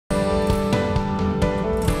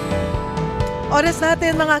Oras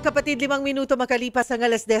natin mga kapatid, 5 minuto makalipas ang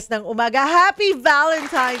alas 10 ng umaga. Happy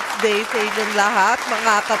Valentine's Day sa inyong lahat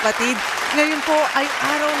mga kapatid. Ngayon po ay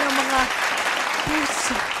araw ng mga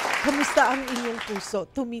puso. Kamusta ang inyong puso?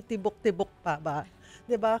 Tumitibok-tibok pa ba?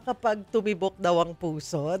 'Di ba? Kapag tumibok daw ang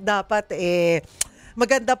puso, dapat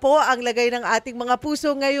maganda po ang lagay ng ating mga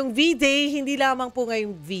puso ngayong V-Day. Hindi lamang po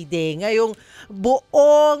ngayong V-Day. Ngayong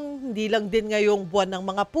buong, hindi lang din ngayong buwan ng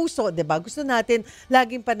mga puso. Diba? Gusto natin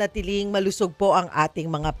laging panatiling malusog po ang ating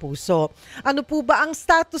mga puso. Ano po ba ang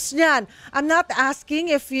status niyan? I'm not asking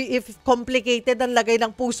if complicated ang lagay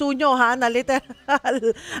ng puso nyo, ha? Na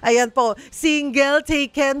literal. Ayan po. Single,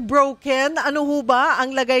 taken, broken. Ano ho ba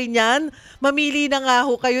ang lagay niyan? Mamili na nga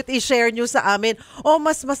ho kayo at i-share nyo sa amin. O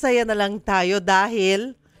mas masaya na lang tayo dahil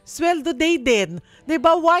sweldo day din.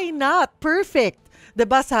 Diba? Why not? Perfect.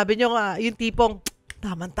 Diba? Sabi nyo nga, yung tipong,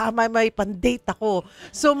 tama-tama, may pan-date ako.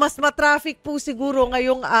 So, mas matraffic po siguro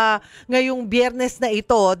ngayong Biyernes na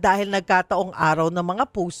ito dahil nagkataong araw ng mga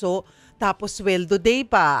puso. Tapos sweldo day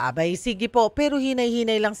pa. Abay, sige po. Pero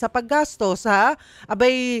hinay-hinay lang sa paggastos, ha?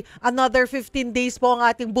 Abay, another 15 days po ang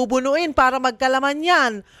ating bubunuin para magkalaman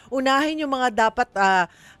yan. Unahin yung mga dapat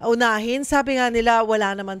unahin. Sabi nga nila,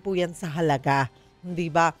 wala naman po yan sa halaga.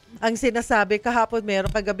 Hindi ba? Ang sinasabi,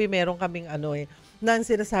 kagabi meron kaming nang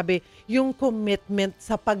sinasabi, yung commitment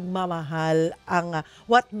sa pagmamahal ang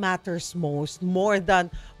what matters most, more than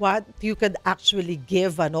what you could actually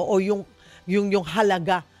give, o yung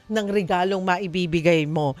halaga ng regalong maibibigay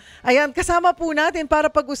mo. Ayan, kasama po natin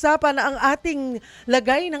para pag-usapan ang ating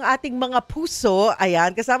lagay ng ating mga puso.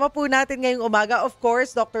 Ayan, kasama po natin ngayong umaga, of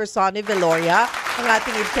course, Dr. Sonny Villoria, ang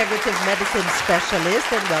ating integrative medicine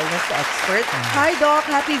specialist and wellness expert. Hi, Doc.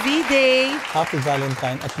 Happy V-Day. Happy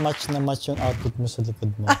Valentine at match na match yung outfit mo sa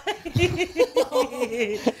likod mo.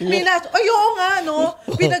 Oo nga, no?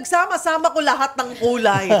 Pinagsama-sama ko lahat ng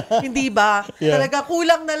kulay. Hindi ba? Yeah. Talaga,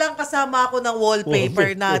 kulang na lang kasama ako ng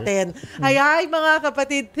wallpaper natin. Ay, mga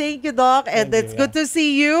kapatid, thank you, Doc. And it's good to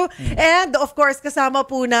see you. And, of course, kasama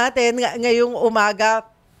po natin ngayong umaga,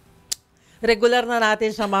 regular na natin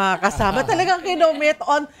siya makakasama. Talagang kinomit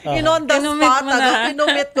on the spot.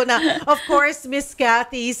 Kinomit ko na. Of course, Miss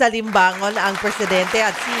Cathy Salimbongon, ang presidente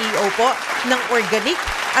at CEO po ng Organic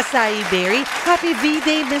Acai Berry. Happy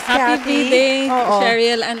V-Day, Miss Cathy. Happy V-Day,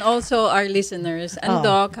 Cheryl, and also our listeners. And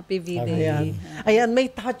Doc, happy V-Day. Ayan, may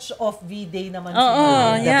touch of V-Day naman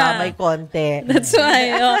siguro. Diba? May konti. That's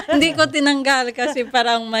why. Hindi ko tinanggal kasi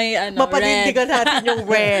parang may mapanindigan red. natin yung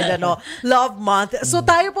red. Love month. So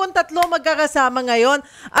tayo po ang tatlo magkakasama ngayon.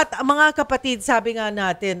 At mga kapatid, sabi nga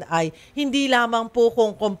natin ay hindi lamang po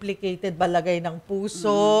kung complicated balagay ng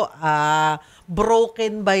puso,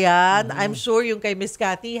 broken ba yan? I'm sure yung kay Miss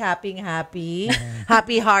Cathy, happy.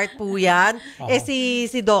 Happy heart po yan.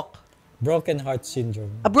 Si Doc. Broken heart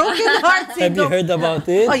syndrome. A broken heart syndrome. Have you heard about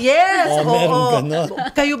it? Oh, yes. Meron ganun.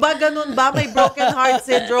 Kayo ba ganun ba? May broken heart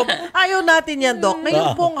syndrome? Ayaw natin yan, Doc.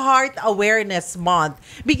 Ngayon pong Heart Awareness Month.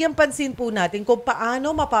 Bigyan pansin po natin kung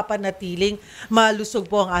paano mapapanatiling malusog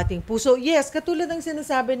po ang ating puso. Yes, katulad ng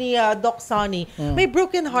sinasabi ni Doc Sonny, may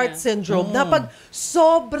broken heart syndrome na pag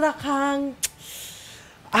sobra kang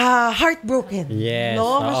heartbroken. Yes.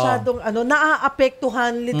 No? Masyadong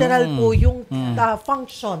naaapektuhan literal po yung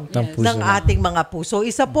function ng ating mga puso.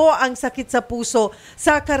 Isa po ang sakit sa puso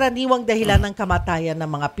sa karaniwang dahilan ng kamatayan ng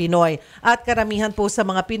mga Pinoy. At karamihan po sa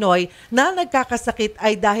mga Pinoy na nagkakasakit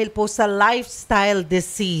ay dahil po sa lifestyle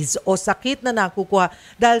disease o sakit na nakukuha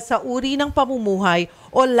dahil sa uri ng pamumuhay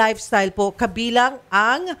o lifestyle po, kabilang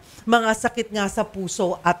ang mga sakit nga sa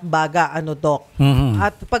puso at baga, Doc.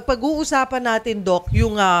 At pag-uusapan natin, Doc,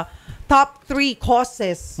 yung top 3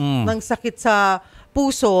 causes ng sakit sa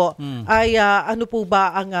puso ay ano po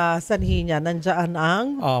ba ang sanhi niya? Nandiyan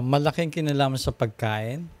ang? Malaking kinalaman sa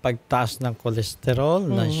pagkain, pagtaas ng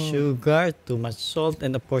cholesterol, ng sugar, too much salt,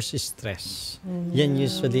 and of course, stress. Yan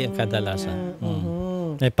usually ang kadalasan.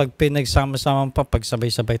 Pag pinagsama-sama pa, pag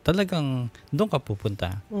sabay-sabay, talagang doon ka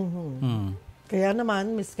pupunta. Kaya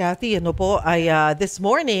naman, Miss Cathy, ay this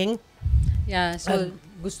morning,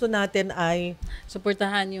 gusto natin ay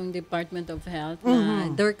suportahan yung Department of Health na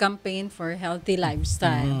their campaign for healthy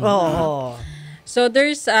lifestyle. So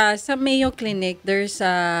there's sa Mayo Clinic, there's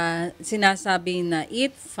sinasabi na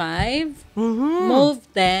eat 5, move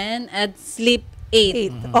 10, and sleep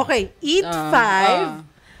 8. Okay, eat 5,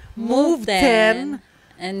 move 10,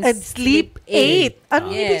 and sleep 8.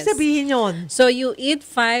 Ano ibig sabihin yun? So you eat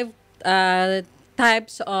 5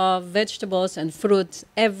 types of vegetables and fruits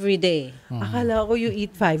every day. Akala ko you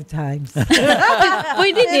eat 5 times.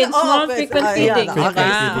 Pwede din. Small frequent feeding.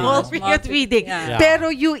 Small frequent feeding.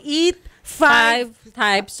 Pero you eat 5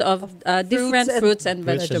 types of different fruits and Fruits and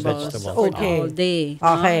vegetables. vegetables. Okay. All day.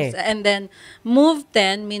 Okay. And then move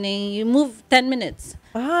 10, meaning you move 10 minutes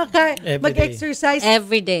Every mag-exercise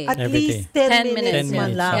every day. at Every least 10 10 minutes. minutes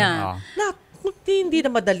man lang. Yeah. Hindi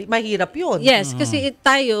na madali, mahirap yun. Yes, kasi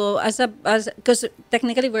tayo because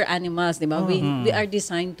technically we're animals, di ba? We are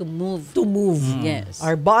designed to move. To move. Yes.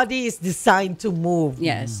 Our body is designed to move.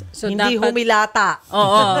 Yes. So Hindi dapat humilata.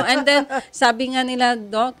 Oo. And then sabi nga nila,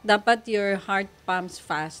 Doc, dapat your heart pumps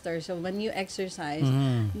faster. So when you exercise,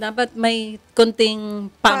 dapat may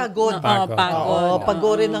konting pump. Pagod. Pagod.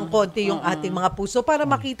 Pagorin ng konti yung ating mga puso para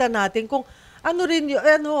makita natin kung ano rin yung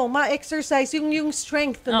ma-exercise yung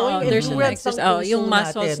strength, yung there's an endurance ng puso yung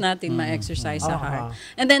muscles natin ma-exercise sa heart.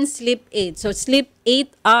 And then sleep 8. So sleep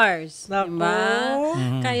 8 hours. Diba?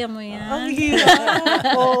 Kaya mo yan. Ang hirap.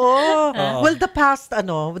 Oo. Well, the past,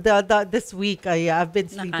 this week, I've been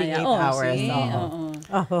sleeping 8 hours.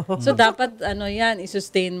 So, dapat, yan,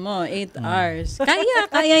 i-sustain mo, 8 hours.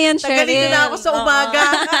 Kaya yan, Cheryl. Tagalito na ako sa umaga.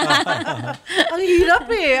 Ang hirap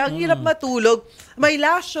Ang hirap matulog. My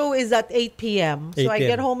last show is at 8 p.m. So, 8 I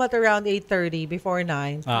get home at around 8:30 before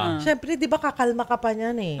 9. Siyempre, di ba kakalma ka pa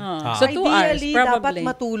niyan So, 2 hours, Ideally, probably. dapat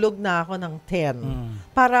matulog na ako ng 10.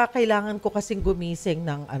 Para kailangan ko kasing gumising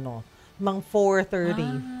ng mga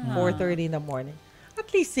 4:30. 4:30 in the morning.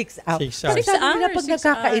 At least 6 hours. 6 hours. Kasi sabi nila pag 6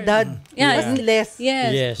 nagkakaedad, mas less.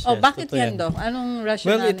 Yes. Yes, Bakit totoo yan, yan. Doc? Anong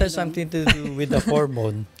rationale? Well, it has something to do with the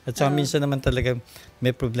hormone. At saka minsan naman talaga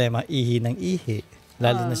may problema, ihi ng ihi.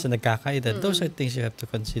 Lalo na sa nagkakaedad. Those are things you have to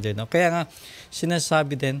consider. No? Kaya nga,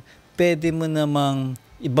 sinasabi din, pwede mo namang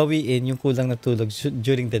ibawiin yung kulang na tulog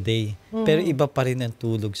during the day. Pero iba pa rin ang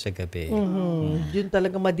tulog sa gabi. Yun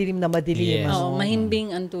talaga madilim na madilim. Yes.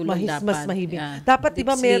 Mahimbing ang tulog dapat. Mas mahimbing. Yeah. Dapat Deep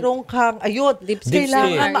iba sleep. merong kang, Deep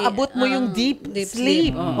kailangan sleep. maabot mo yung deep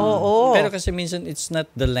sleep. sleep. Oo. Pero kasi minsan, it's not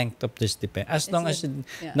the length of the sleep. As long as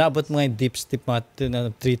naabot mo yung deep sleep mo at 3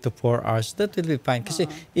 to 4 hours, that will be fine. Kasi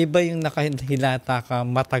iba yung nakahilata ka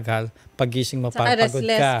matagal, pagising mo, Saka pagod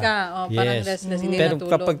restless ka. Parang Yes. restless, hindi Pero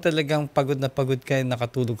natulog. kapag talagang pagod na pagod ka,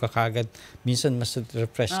 nakatulog ka kagad, minsan mas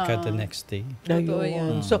refresh ka the next day. Totoo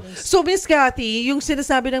yun. So Miss Cathy, yung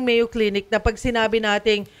sinasabi ng Mayo Clinic na pag sinabi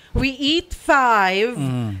nating we eat 5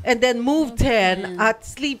 and then move 10 at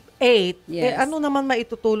sleep 8, Yes. ano naman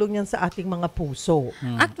maitutulong yan sa ating mga puso?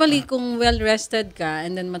 Actually, kung well-rested ka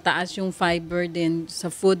and then mataas yung fiber din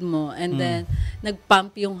sa food mo and then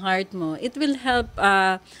nag-pump yung heart mo, it will help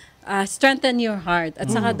strengthen your heart at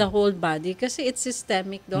saka the whole body kasi it's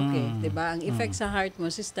systemic, Doc, diba? Ang effect sa heart mo,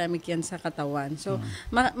 systemic yan sa katawan. So,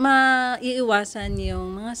 maiiwasan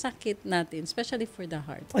yung mga sakit natin, especially for the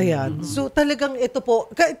heart. Ayan. So talagang ito po,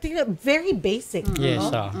 very basic. Yes.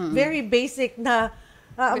 Very basic na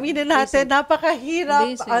aminin natin,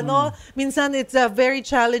 napakahirap. Basic. Minsan it's very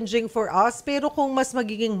challenging for us, pero kung mas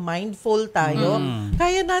magiging mindful tayo,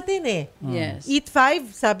 kaya natin Yes. Eat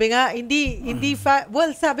 5, sabi nga, hindi 5,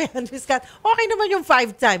 well, sabi nga, Miss Kat, okay naman yung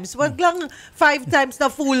 5 times. Wag lang 5 times na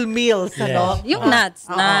full meals, Yung nuts.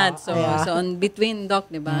 So, yeah. so on between, Doc,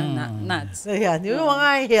 diba? Nuts. Ayan, yung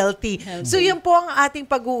mga healthy. So yan po ang ating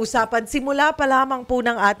pag-uusapan. Simula pa lamang po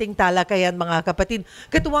ng ating talakayan, mga kapatid.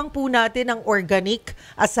 Katuwang po natin ang organic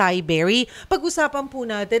acai berry. Pag-usapan po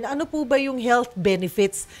natin, ano po ba yung health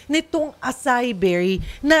benefits nitong acai berry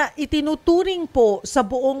na itinuturing po sa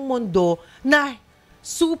buong mundo na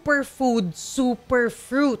superfood,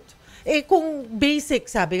 superfruit. Kung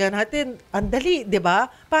basic, sabi nga natin, andali, di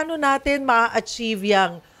ba? Paano natin ma-achieve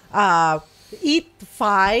yung eat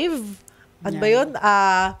 5, ano ba yun?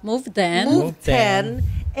 Move 10. Move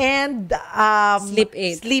 10 and Sleep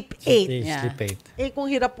 8. Sleep 8. Sleep 8. Kung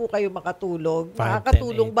hirap po kayo makatulog, 5,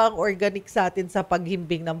 makakatulong 10, 8. ba ang organic sa atin sa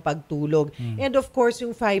paghimbing ng pagtulog? And of course,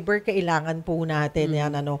 yung fiber, kailangan po natin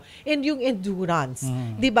yan, and yung endurance.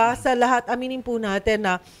 'Di ba? Sa lahat, aminin po natin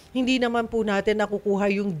na hindi naman po natin nakukuha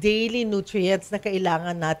yung daily nutrients na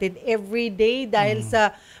kailangan natin every day dahil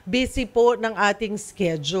sa busy po ng ating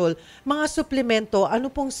schedule. Mga suplemento, ano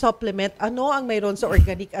pong supplement? Ano ang mayroon sa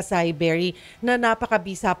organic acai berry na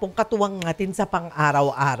napakabisa pong katuwang natin sa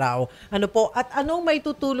pang-araw-araw? Ano po? At anong may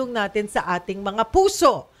tutulong natin sa ating mga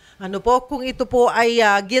puso? Ano po, kung ito po ay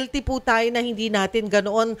guilty po tayo na hindi natin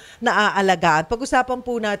ganoon naaalagaan. Pag-usapan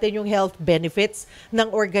po natin yung health benefits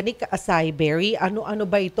ng organic acai berry. Ano-ano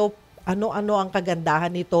ba ito? ano-ano ang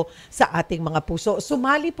kagandahan nito sa ating mga puso.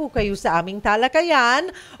 Sumali po kayo sa aming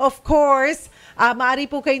talakayan. Of course, maaari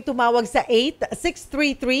po kayong tumawag sa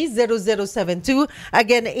 8633-0072.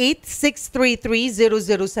 Again,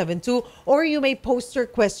 8633-0072. Or you may post your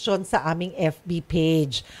question sa aming FB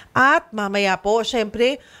page. At mamaya po,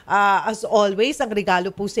 syempre, as always, ang regalo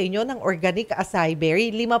po sa inyo ng organic acai berry.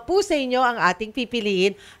 5 po sa inyo ang ating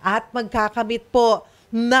pipiliin at magkakamit po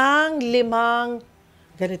ng 5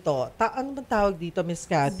 ganito. Ano bang tawag dito, Miss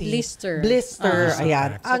Cathy? Blister.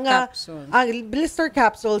 Ayan. Capsules. Ang blister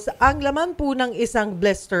capsules, ang laman po ng isang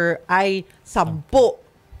blister ay 10.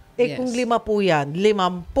 Yes. Kung 5 po yan,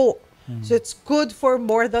 50. So it's good for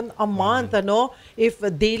more than a month, ano? If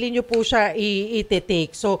daily nyo po siya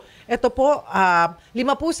i-take. So ito po, 5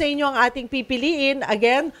 po sa inyo ang ating pipiliin.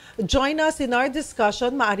 Again, join us in our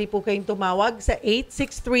discussion. Maaari po kayong tumawag sa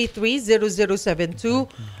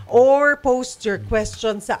 8633-0072 or post your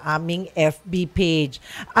question sa aming FB page.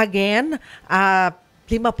 Again, 5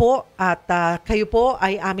 po at kayo po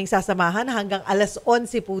ay aming sasamahan hanggang alas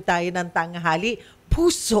 11 po tayo ng tanghali.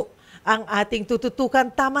 Puso ang ating tututukan,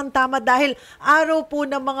 tamang-tama dahil araw po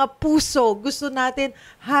ng mga puso. Gusto natin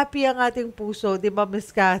happy ang ating puso, di ba, Miss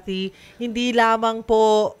Cathy? Hindi lamang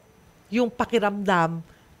po yung pakiramdam,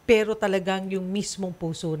 pero talagang yung mismong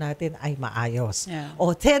puso natin ay maayos. Yeah.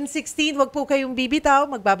 O 10:16, wag po kayong bibitaw.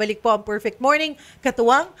 Magbabalik po ang Perfect Morning.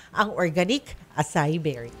 Katuwang ang organic acai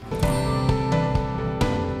berry.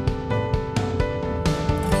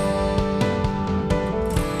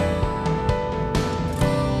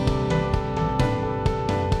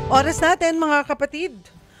 Oras natin, mga kapatid,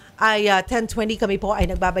 ay 10:20. Kami po ay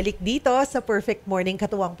nagbabalik dito sa Perfect Morning.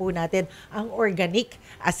 Katuwang po natin ang organic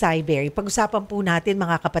acai berry. Pag-usapan po natin,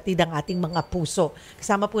 mga kapatid, ang ating mga puso.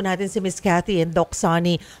 Kasama po natin si Miss Cathy and Doc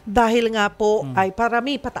Sonny. Dahil nga po ay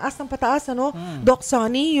parami, pataas ng pataas, ano? Doc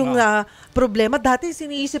Sonny, yung problema. Dati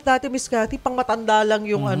siniisip natin, Miss Cathy, pang matanda lang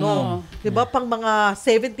yung ano. Diba? Pang mga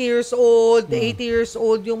 70 years old, 80 years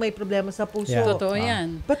old yung may problema sa puso. Yeah. Totoo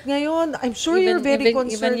yan. But ngayon, I'm sure you're very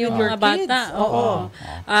concerned even yung with your mga kids. bata. Oo.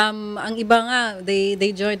 Ang iba nga,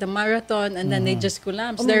 they joined the marathon and then they just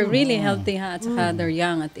collapse. They're really healthy at saka they're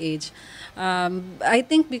young at age. I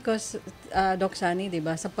think because Doc Sanhi, 'di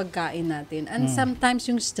ba, sa pagkain natin and sometimes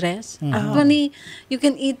yung stress. Actually, you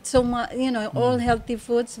can eat so much, all healthy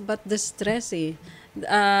foods, but the stress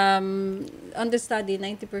on the study,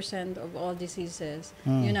 90% of all diseases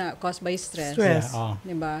caused by stress. Yeah,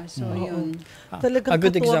 'Di ba? So yun. Talagang A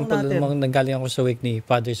good katuwang example, natin. nanggaling ako sa week ni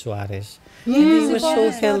Father Suarez. Yes, He was so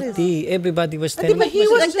Suarez. healthy. Everybody was Di ba telling he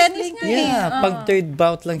was just Nag-tennis like, nga yeah, pag third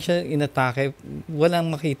bout lang siya inatake, walang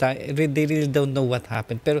makita. They really don't know what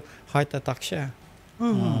happened. Pero heart attack siya.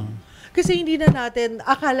 Kasi hindi na natin,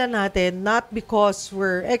 akala natin, not because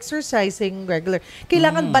we're exercising regular,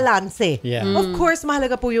 kailangan balanse. Yeah. Of course,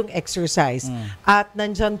 mahalaga po yung exercise. At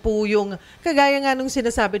nandyan po yung, kagaya nga nung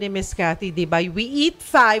sinasabi ni Miss Cathy, di ba? We eat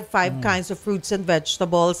five kinds of fruits and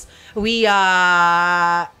vegetables. We,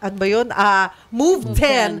 ano ba yun? Move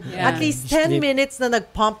 10. Yeah. At least 10 Sleep. minutes na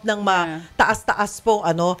nag-pump ng taas-taas po,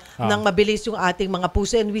 ng mabilis yung ating mga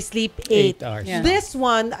puso, and we sleep 8 hours. Yeah. This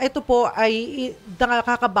one, ito po ay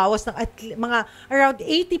nakakabawas ng mga around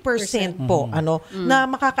 80% po na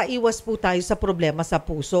makakaiwas po tayo sa problema sa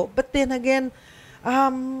puso. But then again,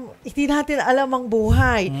 hindi natin alam ang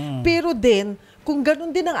buhay. Pero din, kung ganun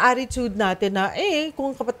din ang attitude natin na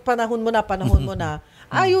kung panahon mo na,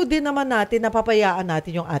 ayaw din naman natin, napapayaan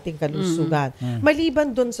natin yung ating kalusugan. Maliban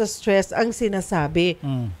dun sa stress, ang sinasabi,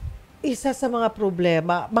 isa sa mga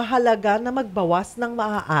problema, mahalaga na magbawas ng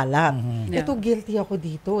maaalat. Yeah. Ito, guilty ako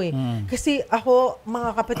dito Kasi ako, mga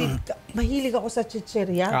kapatid, mahilig ako sa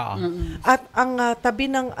chichirya. At ang tabi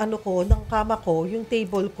ng ng kama ko, yung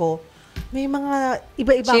table ko, may mga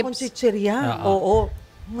iba-iba akong chichirya. Oo.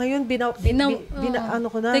 Ngayon,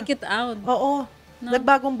 ko na. Take it out. Oo.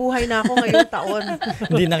 Nagbagong buhay na ako ngayong taon.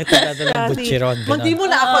 Hindi na kita dadala ng butcheron. Hindi mo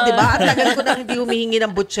na ako, di ba? Ang tagal ko nang hindi humihingi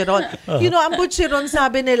ng butcheron. Ang butcheron,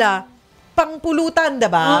 sabi nila, pangpulutan, di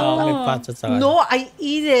ba? No, I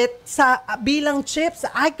eat it bilang chips.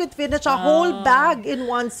 I could finish a whole bag in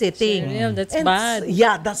one sitting. Cereal, that's bad.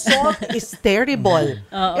 Yeah, the salt is terrible.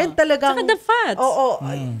 And talagang... Saka the fats. Oo.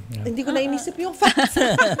 Hindi ko na inisip yung fats.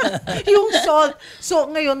 Yung salt. So,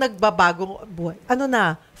 ngayon, nagbabagong buhay.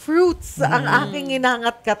 Fruits ang aking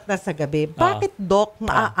inangat-kat na sa gabi. Bakit, Doc,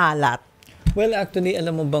 maaalat? Well, actually,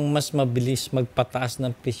 alam mo bang mas mabilis magpataas ng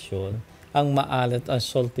presyon ang maalat, ang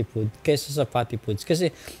salty food kaysa sa fatty foods.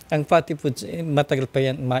 Kasi ang fatty foods, matagal pa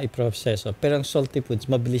yan maiproseso. Pero ang salty foods,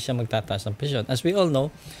 mabilis siya magtataas ng presyon. As we all know,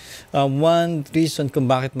 one reason kung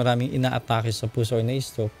bakit maraming inaatake sa puso or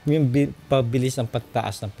na-stroke, yung pabilis ang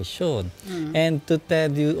pagtaas ng presyon. And to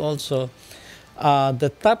tell you also, the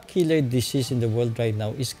top killer disease in the world right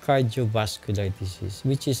now is cardiovascular disease,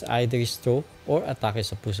 which is either stroke or atake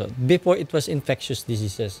sa puso. Before, it was infectious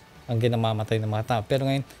diseases ang ginamamatay ng mga tao. Pero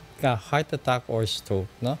ngayon, heart attack or stroke,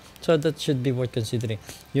 no? So that should be worth considering.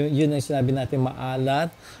 Yun ang sinabi natin,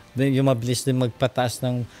 maalat, yung mabilis din magpataas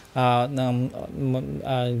ng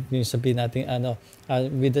yung sabihin natin,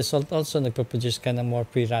 with the salt also, nagpo-produce ka ng more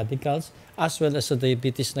free radicals, as well as sa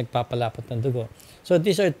diabetes, nagpapalapot ng dugo. So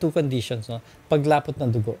these are two conditions, no? Paglapot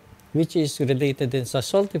ng dugo, which is related din sa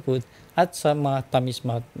salty food at sa mga tamis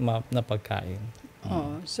na pagkain.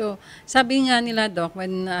 So sabi nga nila, Doc,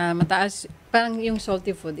 when mataas, parang yung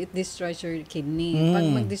salty food, it destroys your kidney. Pag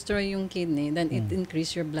mag-destroy yung kidney, then it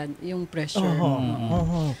increase your blood, yung pressure.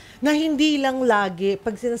 Na hindi lang lagi,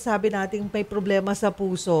 pag sinasabi natin may problema sa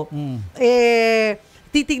puso,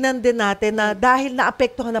 titignan din natin na dahil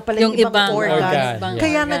naapektuhan na pala yung ibang organs,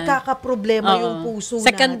 kaya nagkakaproblema yung puso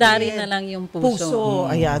secondary natin. Na lang yung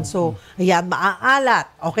puso. Ayan. So, ayan,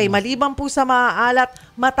 maaalat. Okay, maliban po sa maaalat,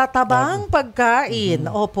 matatabang pagkain.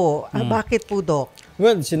 Opo. Bakit po, Doc?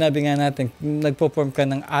 Well, sinabi nga natin, nagpo-form ka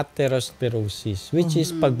ng atherosclerosis, which is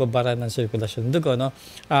pagbabara ng sirkulasyon ng dugo, no?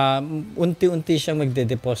 Unti-unti siyang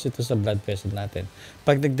magde-deposito sa blood vessel natin.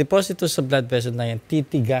 Pag nag-deposito sa blood vessel na yan,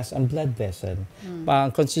 titigas ang blood vessel. Ang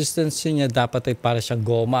consistency niya dapat ay para siyang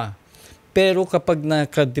goma. Pero kapag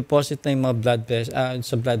naka-deposit na yung mga blood vessel,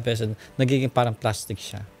 sa blood vessel, nagiging parang plastic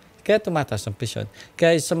siya. Kaya tumataas ang presyon.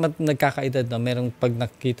 Kaya sa nagkakaedad, no, merong pag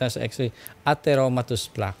nakita sa x-ray, atheromatous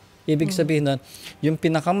plaque. Ibig sabihin nun, yung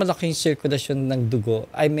pinakamalaking sirkulasyon ng dugo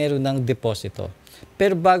ay meron ng deposito.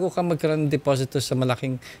 Pero bago ka magkaroon ng deposito sa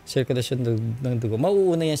malaking sirkulasyon ng dugo,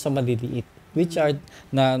 mauuna yan sa maliliit, which are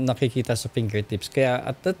na nakikita sa fingertips. Kaya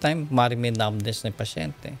at that time, maaaring may numbness ng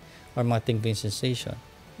pasyente or mga tingling sensation.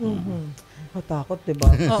 Matakot,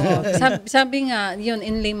 diba? Oo. Sabi nga, yun,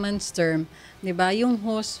 in layman's term, diba, yung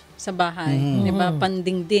hose sa bahay, diba,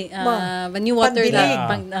 pandingding, when you water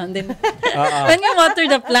when you water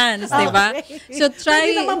the plants, diba? So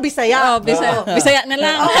try, pwede naman Bisaya. Bisaya na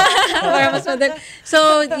lang. Para mas madali. So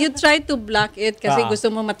you try to block it kasi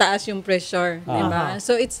gusto mo mataas yung pressure, diba?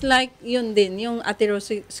 So it's like, yun din, yung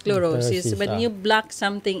atherosclerosis. When you block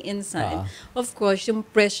something inside, of course, yung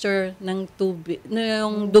pressure ng tubig,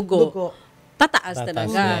 yung dugo, tataas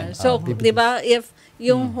talaga. So, di ba, if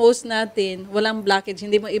yung hose natin, walang blockage,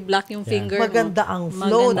 hindi mo i-block yung finger mo. Maganda ang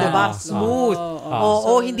flow, di ba? Smooth.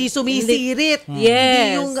 Oo, hindi sumisirit.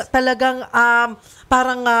 Hindi yung talagang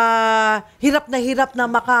parang hirap na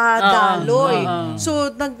makadaloy.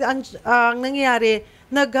 So, ang nangyayari,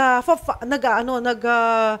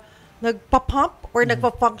 nagpa-pump or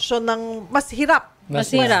nagpa-function ng mas hirap. Mas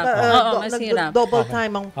hirap. Mas hirap. Double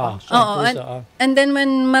time ang function. And then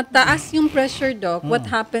when mataas yung pressure, Doc, what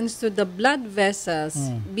happens to the blood vessels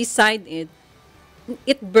beside it,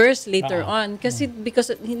 it bursts later on kasi because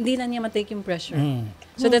hindi na niya matake yung pressure.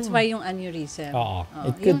 So that's why yung aneurysm.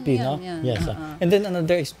 It could be, no? Yes. And then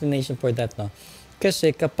another explanation for that, no?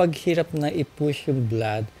 Kasi kapag hirap na i-push yung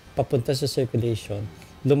blood papunta sa circulation,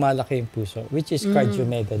 lumalaki yung puso, which is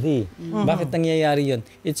cardiomegaly. Bakit nangyayari yun?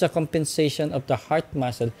 It's a compensation of the heart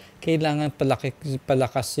muscle. Kailangan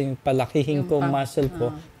palakihin ko muscle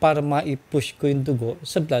ko para ma-push ko yung dugo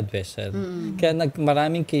sa blood vessel. Kaya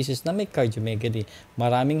maraming cases na may cardiomegaly.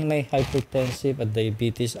 Maraming may hypertensive at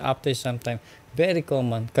diabetes. After some time, very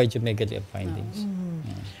common cardiomegaly findings.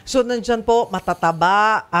 So, nandyan po,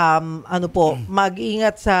 matataba,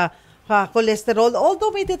 mag-ingat sa cholesterol,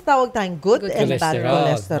 although may tinatawag tayong good and bad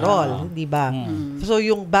cholesterol, di ba? So,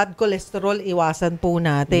 yung bad cholesterol, iwasan po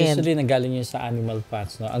natin. Usually, nagaling yun sa animal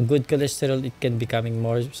fats. No? Ang good cholesterol, it can be coming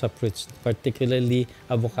more sa fruits, particularly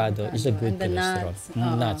avocado is a good cholesterol.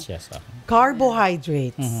 Nuts, yes.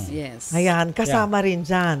 Carbohydrates. Yes. Ayan, kasama rin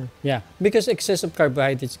dyan. Yeah, because excess of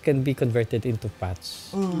carbohydrates can be converted into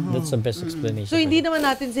fats. That's the best explanation. So, hindi naman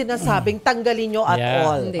natin sinasabing tanggalin nyo at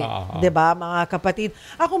all. Hindi. Diba, mga kapatid?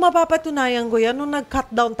 Ako mapapatunayan ko yan, nung nag-cut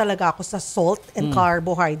down talaga ako sa salt and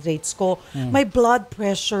carbohydrates ko, my blood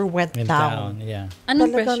pressure went down. Yeah.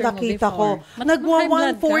 Anong Talagang pressure mo nakita before? ko, nagwa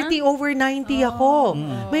 140 over 90 ako.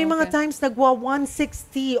 May mga times nagwa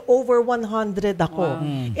 160 over 100 ako.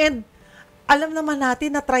 And alam naman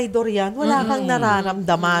natin na tridor yan, wala kang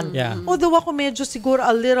nararamdaman. Yeah. Although ako medyo siguro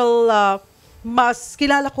a little mas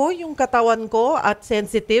kilala ko yung katawan ko at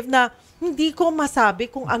sensitive na hindi ko masabi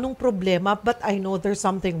kung anong problema, but I know there's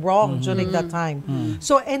something wrong during that time.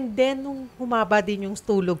 So, and then, nung humaba din yung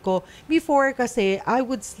tulog ko, before kasi, I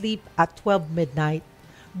would sleep at 12 midnight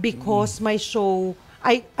because my show,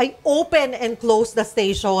 I open and close the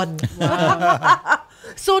station.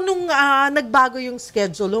 So, nung nagbago yung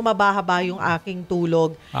schedule, humaba-haba yung aking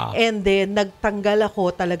tulog. And then, nagtanggal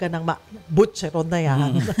ako talaga ng butcheron na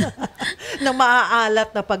yan. ng maaalat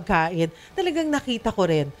na pagkain. Talagang nakita ko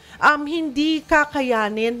rin. Hindi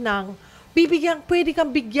kakayanin ng pwede kang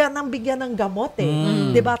bigyan ng gamot eh.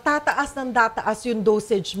 'Di ba? Tataas yung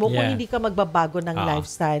dosage mo kung hindi ka magbabago ng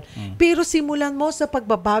lifestyle. Pero simulan mo sa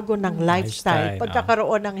pagbabago ng lifestyle,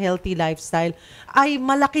 pagkakaroon ng healthy lifestyle, ay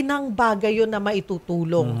malaki ng bagay yun na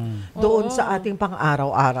maitutulong doon sa ating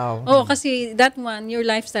pang-araw-araw. Kasi that one, your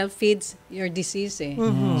lifestyle feeds your disease eh.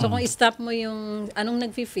 So kung i-stop mo yung anong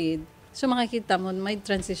nag-feed, so makikita mo may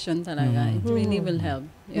transition talaga. It really will help.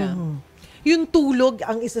 Yeah. Yung tulog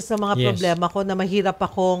ang isa sa mga problema ko na mahirap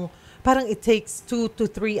akong, parang it takes 2 to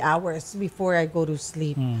 3 hours before I go to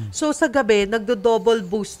sleep. So sa gabi, nagdo-double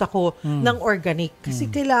boost ako ng organic. Kasi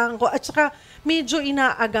kailangan ko, at saka medyo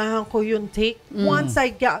inaagahan ko yung take once I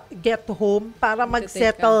get home para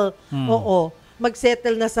mag-settle.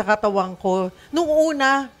 Mag-settle na sa katawan ko. Nung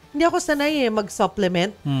una, hindi ako sanay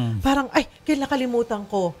mag-supplement. Parang, kailangan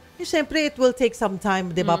ko. Siyempre, it will take some time,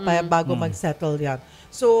 di ba, bago mag-settle yan.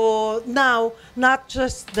 So, now, not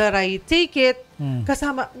just that I take it,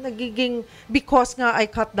 kasama, because nga I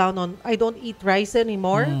cut down on, I don't eat rice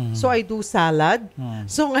anymore, so I do salad.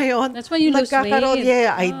 So, ngayon, that's why you lose weight.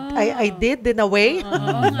 Yeah, I did in a way.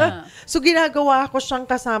 So, ginagawa ko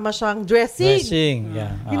kasama siyang dressing.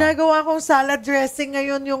 Ginagawa kong salad dressing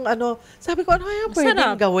ngayon yung sabi ko, ano kaya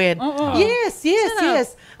pwedeng gawin? Yes.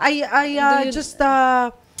 I just,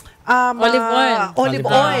 olive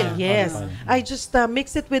oil, yes. I just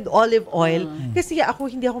mix it with olive oil. Kasi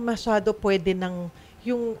hindi ako masyado pwede ng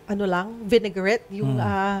yung vinaigrette, yung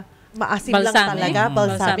maasim lang talaga,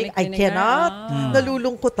 balsamic. I cannot.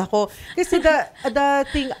 Nalulungkot ako. Kasi the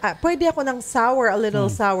thing, pwede ako ng sour, a little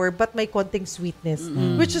sour, but may konting sweetness,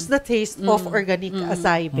 which is the taste of organic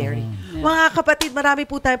acai berry. Mga kapatid, marami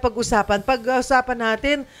po tayong pag-usapan. Pag-usapan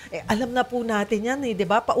natin, alam na po natin yan, di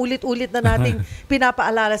ba? Paulit-ulit na nating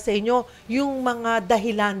pinapaalala sa inyo yung mga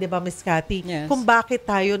dahilan, di ba, Miss Cathy? Kung bakit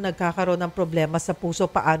tayo nagkakaroon ng problema sa puso,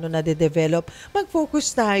 paano na-develop.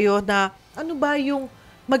 Mag-focus tayo na ano ba yung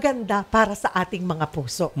maganda para sa ating mga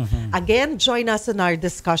puso. Again, join us in our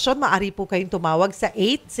discussion. Maaari po kayong tumawag sa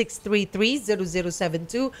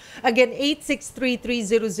 8633-0072. Again,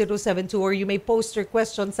 8633-0072, or you may post your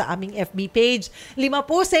question sa aming FB page. 5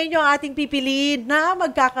 po sa inyo ang ating pipiliin na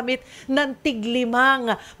magkakamit ng tig-5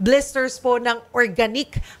 blisters po ng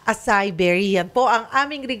organic acai berry. Yan po ang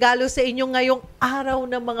aming regalo sa inyo ngayong araw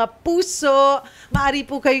ng mga puso. Maaari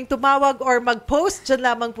po kayong tumawag or mag-post. Diyan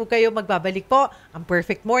lamang po kayo. Magbabalik po ang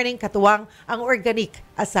Perfect Morning, katuwang ang organic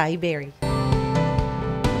acai berry.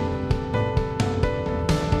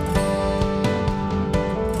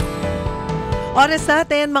 Oras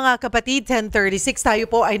natin mga kapatid, 10:36. Tayo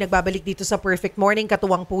po ay nagbabalik dito sa Perfect Morning.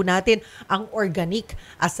 Katuwang po natin ang organic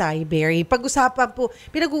acai berry.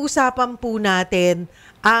 Pinag-uusapan po natin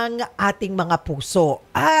ang ating mga puso.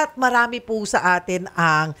 At marami po sa atin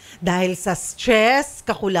ang dahil sa stress,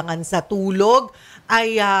 kakulangan sa tulog,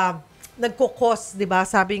 ay nagkukos, di ba?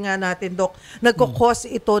 Sabi nga natin, Dok, nagkukos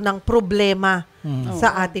ito ng problema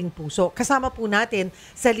sa ating puso. Kasama po natin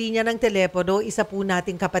sa linya ng telepono, isa po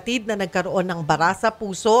nating kapatid na nagkaroon ng bara sa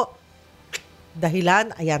puso.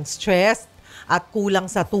 Dahilan, stress at kulang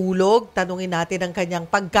sa tulog. Tanungin natin ang kanyang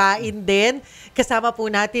pagkain din. Kasama po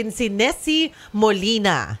natin si Nessie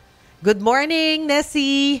Molina. Good morning,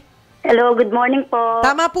 Nessie. Hello, good morning po.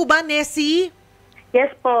 Tama po ba, Nessie?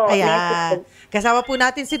 Yes po. Ayan. Kasama po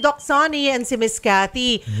natin si Doc Sonny and si Miss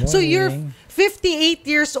Cathy. So you're 58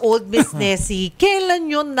 years old, Miss Nessie. Kailan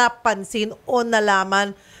nyo napansin o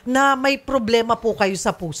nalaman na may problema po kayo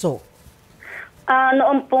sa puso?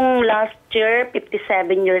 Noong pong last year,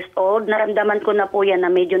 57 years old, naramdaman ko na po yan na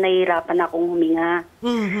medyo nahihirapan akong huminga.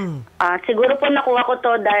 Siguro po nakuha ko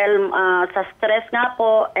to dahil sa stress nga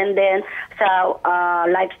po, and then sa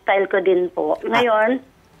lifestyle ko din po. Ngayon,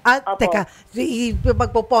 teka,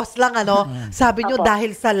 magpo-pause lang, sabi nyo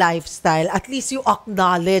dahil sa lifestyle, at least you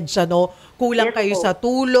acknowledge, kulang kayo sa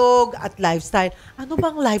tulog at lifestyle. Ano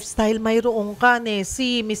bang lifestyle mayroon ka,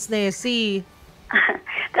 Nessie, Miss Nessie?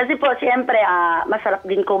 Kasi po, siyempre, masarap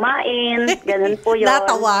din kumain, ganun po yun.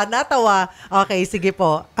 Natawa. Okay, sige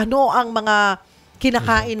po. Ano ang mga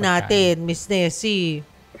kinakain natin, Miss Nessie?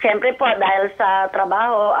 Siyempre po, dahil sa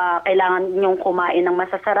trabaho, kailangan yung kumain ng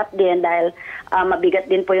masasarap din dahil mabigat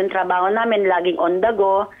din po yung trabaho namin, laging on the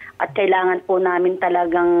go, at kailangan po namin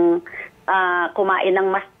talagang kumain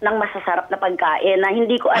ng masasarap na pagkain na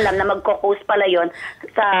hindi ko alam na magkukos pala yon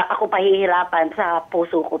sa ako pahihirapan sa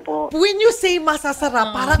puso ko po. When you say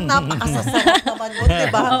masasarap, parang napakasasarap naman nun, di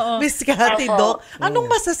ba? Miss Cathy, Doc. Anong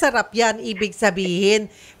masasarap yan, ibig sabihin?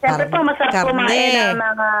 Siyempre po, masarap kumain ng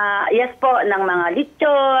mga, yes po, ng mga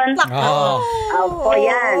lechon. Po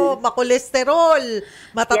yan. Makolesterol,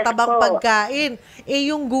 matatabang Yes po. pagkain.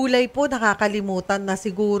 Yung gulay po, nakakalimutan na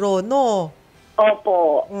siguro, no?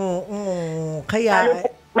 Opo. Kaya, Lalo po,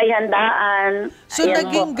 may handaan. so Ayan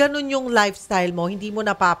naging po. ganun yung lifestyle mo, hindi mo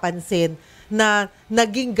napapansin na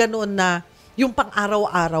naging ganun na yung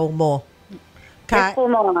pang-araw-araw mo. Yes po,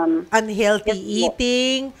 ma'am. Unhealthy Yes po.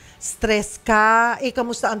 eating, stress ka,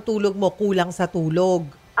 kamusta ang tulog mo? Kulang sa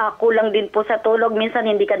tulog. Kulang din po sa tulog. Minsan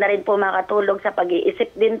hindi ka na rin po makatulog sa pag-iisip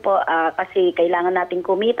din po kasi kailangan natin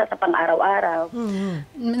kumita sa pang-araw-araw.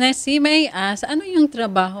 Nessie, may ask, ano yung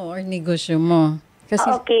trabaho or negosyo mo? Kasi,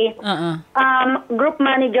 Okay. Group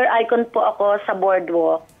manager icon po ako sa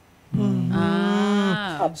boardwalk.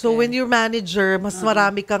 okay. So when you're manager, mas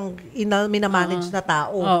marami kang minamanage na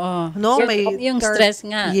tao. No? So, May yung stress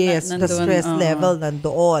nga. Yes, the nandun. stress level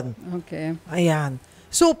nandoon. Okay. Ayan.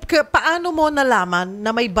 So, paano mo nalaman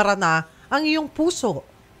na may bara na ang iyong puso?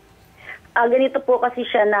 Ganito po kasi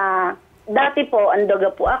siya na, dati po,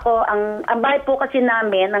 andoga po ako. Ang bahay po kasi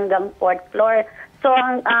namin hanggang 4th floor. So,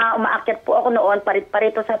 umaakyat po ako noon,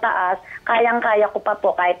 parit-parito sa taas. Kayang-kaya ko pa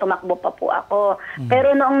po, kahit tumakbo pa po ako.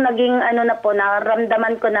 Pero noong naging, na po,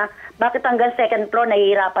 naramdaman ko na, bakit hanggang 2nd floor,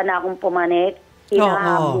 nahihirapan na akong pumanik.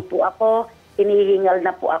 Hinahamon po ako, hinihingal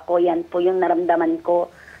na po ako. Yan po yung naramdaman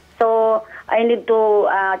ko. So, I need to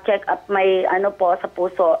check up my sa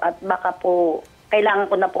puso at baka po kailangan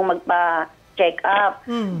ko na pong magpa-check up.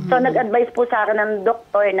 So, nag-advise po sa akin ng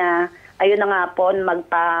doktor na ayun na nga po,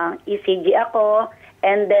 magpa-ECG ako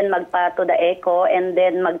and then magpa-to the echo and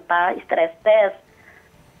then magpa-stress test.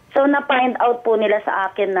 So, na-find out po nila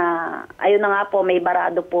sa akin na ayun na nga po, may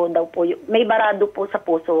barado po sa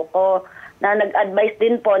puso ko. Na nag-advise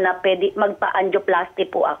din po na pwede magpa-angioplasty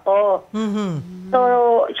po ako. So,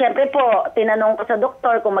 syempre po, tinanong ko sa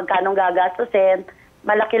doktor kung magkano gagastusin.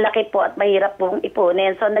 Malaki-laki po at mahirap pong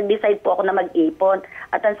ipunin. So, nag-decide po ako na mag-ipon.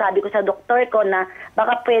 At ang sabi ko sa doktor ko na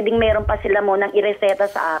baka pwedeng meron pa sila munang ireseta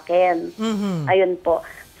sa akin. Ayun po.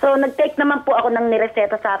 So, nag-take naman po ako ng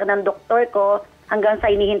nireseta sa akin ng doktor ko hanggang sa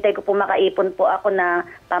inihintay ko po makaipon po ako na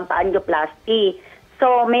pampa-angioplasty.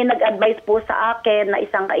 So, may nag-advise po sa akin na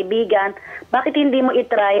isang kaibigan, bakit hindi mo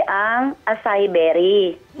itry ang acai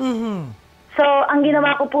berry? So, ang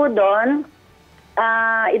ginawa ko po doon,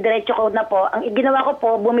 idiretso ko na po, ang ginawa ko po,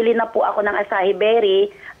 bumili na po ako ng acai berry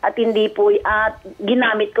at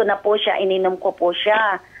ginamit ko na po siya, ininom ko po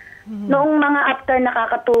siya. Noong mga after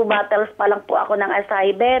nakaka 2 bottles pa lang po ako ng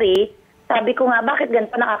acai berry, sabi ko nga, bakit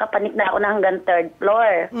ganito nakakapanik na ako na hanggang 3rd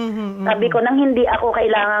floor? Sabi ko, nang hindi ako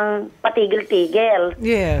kailangang patigil-tigil.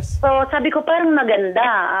 Yes. So, sabi ko, parang maganda.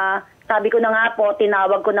 Sabi ko na nga po,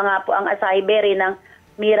 tinawag ko na nga po ang acai berry ng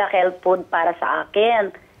miracle food para sa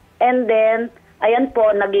akin. And then, ayan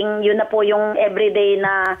po, yun na po yung everyday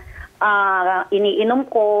na iniinom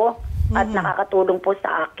ko at nakakatulong po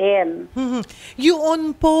sa akin.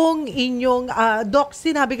 Yun pong inyong, Doc,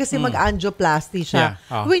 sinabi kasi mag-angioplasty siya.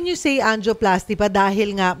 Yeah. When you say angioplasty pa,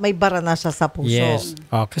 dahil nga may bara na siya sa puso. Yes.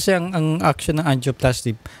 Kasi ang action ng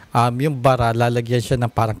angioplasty, yung bara, lalagyan siya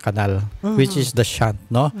ng parang kanal, which is the shunt,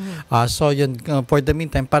 no? So yun, for the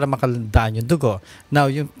meantime, para makalandaan yung dugo.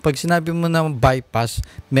 Now, yung pag sinabi mo na bypass,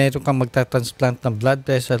 meron kang magta-transplant ng blood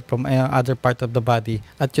vessel from other part of the body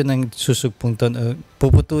at yun ang susugpong doon.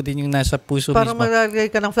 Puputulin yung nasa puso Parang mismo. maglagay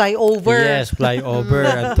ka ng flyover. Yes, flyover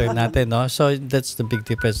ang term natin, no? So that's the big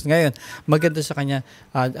difference. Ngayon, maganda sa kanya,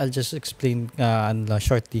 I'll just explain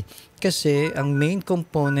shortly. Kasi ang main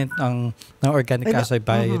component ng organic acid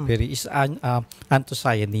berry is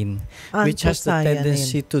anthocyanin, which has the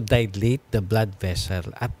tendency to dilate the blood vessel.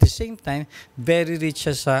 At the same time, very rich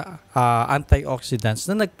siya sa antioxidants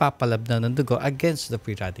na nagpapalabnaw ng dugo against the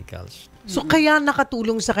free radicals. So, kaya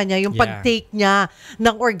nakatulong sa kanya yung pag-take niya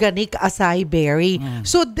ng organic acai berry.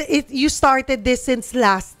 So, you started this since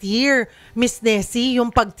last year, Miss Nessie, yung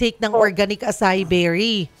pag-take ng organic acai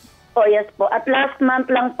berry. Oh, yes po. At last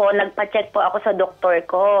month lang po, nagpa-check po ako sa doktor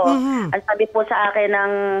ko. Ang sabi po sa akin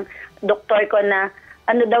ng doktor ko na,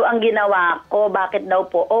 ano daw ang ginawa ko, bakit daw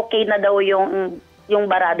po, okay na daw yung yung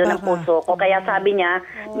barado ng puso ko. Kaya sabi niya,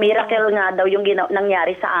 miracle nga daw yung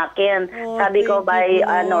nangyari sa akin. Sabi ko,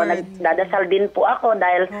 nagdadasal din po ako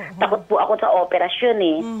dahil takot po ako sa operasyon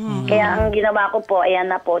eh. Kaya ang ginawa ko po, ayan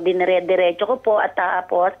na po, dinire-diretso ko po at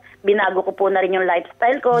tapos binago ko po na rin yung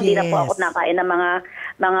lifestyle ko. Di na po ako nakain ng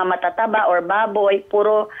mga matataba or baboy.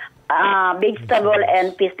 Puro vegetable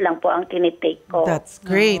and fish lang po ang tinitake ko. That's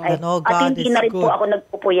great. At hindi na rin po ako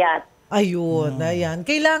nagpupuyat. Ayun, ayan.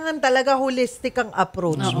 Kailangan talaga holistic ang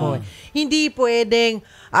approach mo. Hindi pwedeng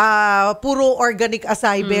puro organic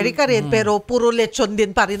acai berry ka rin, pero puro lechon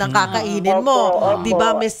din pa rin ang kakainin mo. Di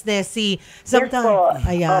ba, Miss Nessie? Sometimes,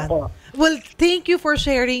 ayan. Well, thank you for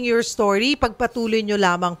sharing your story. Pagpatuloy nyo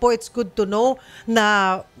lamang po. It's good to know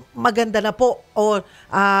na maganda na po o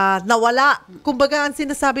nawala. Kumbaga, ang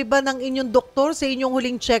sinasabi ba ng inyong doktor sa inyong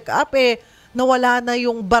huling check-up, nawala na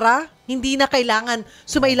yung bara? Hindi na kailangan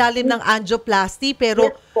sumailalim ng angioplasty,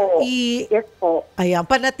 pero yes po. Ayan,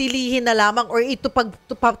 panatilihin na lamang or ito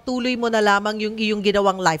pagtuloy mo na lamang yung iyong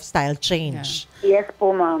ginawang lifestyle change. Yes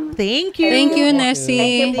po, ma'am. Thank you. Thank you, Nessie.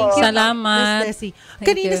 Thank you po. Salamat. Miss Nessie.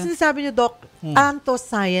 Thank Kanina you. sinasabi niyo, Doc,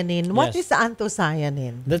 anthocyanin. What Yes. is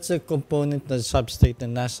anthocyanin? That's a component na substrate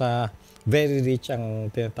na nasa very rich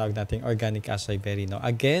ang tinatawag nating organic acai berry. No?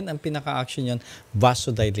 Again, ang pinaka-action yun,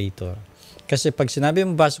 vasodilator. Kasi pag sinabi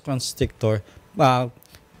mo vasoconstrictor,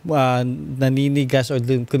 naninigas o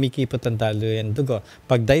kumikipot ang daluyan dugo.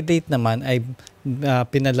 Pag dilate naman ay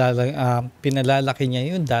pinalalaki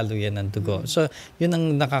niya yung daluyan ng dugo. So, yun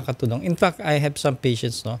ang nakakatulong. In fact, I have some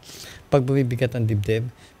patients, no, pag bumibigat ang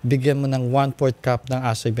dibdib, bigyan mo ng 1/4 cup ng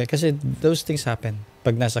acai berry. Kasi those things happen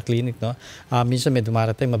pag nasa clinic, no. Minsan may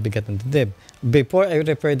dumarating mabigat ang dibdib. Before I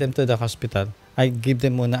refer them to the hospital, I give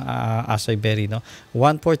them muna acai berry, no.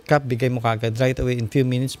 1/4 cup, bigay mo kagad right away in few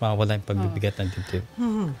minutes, mawawala yung pagbibigat ng dibdib.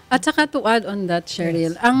 At saka to add on that,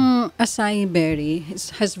 Cheryl, ang acai berry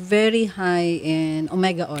has very high in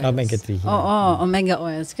omega oils. Omega-3. Oo, omega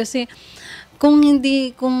oils. Kasi kung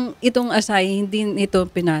itong acai hindi ito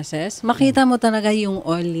pinases, makita mo talaga yung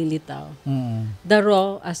oil lilitaw. The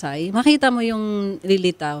raw acai, makita mo yung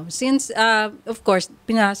lilitaw. Since, of course,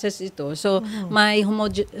 pinases ito, so may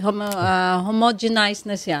homogenized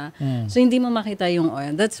na siya, so hindi mo makita yung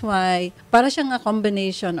oil. That's why, para siyang a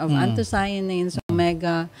combination of anthocyanins,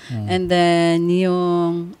 omega, and then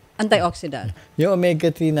yung antioxidant. Yung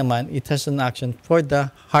omega-3 naman, it has an action for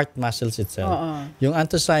the heart muscles itself. Yung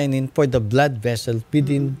anthocyanin for the blood vessel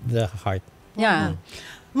within the heart. Yeah.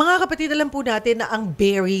 Mga kapatid, alam po natin na ang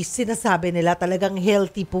berries, sinasabi nila talagang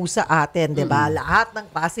healthy po sa atin, di ba? Lahat ng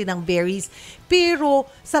klase ng berries. Pero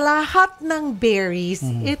sa lahat ng berries,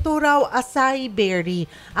 ito raw acai berry,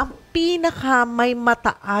 ang pinaka may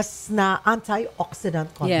mataas na antioxidant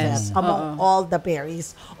content among all the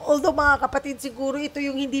berries. Although mga kapatid, siguro ito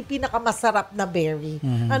yung hindi pinakamasarap na berry.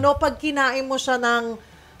 Pag kinain mo siya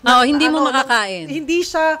hindi mo makakain. Hindi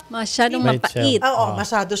siya masyadong mapait. Oo,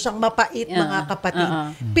 masyado siyang mapait, mga kapatid.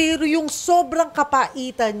 Pero yung sobrang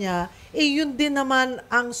kapaitan niya, yun din naman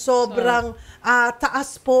ang sobrang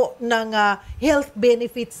taas po ng health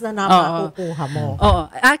benefits na makukuha mo.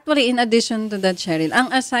 Actually, in addition to that, Cheryl, ang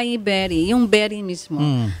acai berry, yung berry mismo,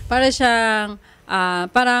 para siyang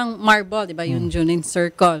parang marble, di ba? Yung Junin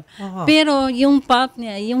circle. Pero yung pulp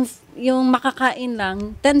niya, yung makakain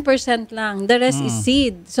lang, 10% lang. The rest is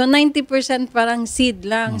seed. So, 90% parang seed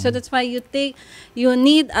lang. So, that's why you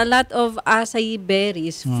need a lot of acai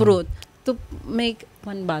berries, fruit, to make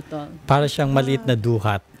one bottle. Para siyang maliit na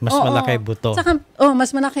duhat. Mas malaki buto. Saka, mas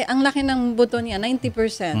malaki. Ang laki ng buto niya,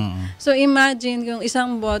 90%. So, imagine yung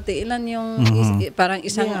isang bote, ilan yung, parang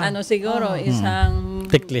isang siguro, isang...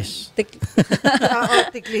 Tiklis. Tiklis.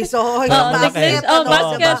 Tiklis.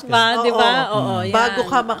 Basket ba? Di ba? Bago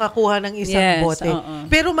ka makakuha ng isang bote.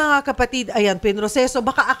 Pero mga kapatid, ayan, pinroseso,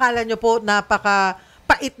 baka akala nyo po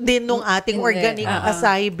napaka-pait din nung ating organic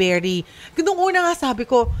acai berry. Nung una nga sabi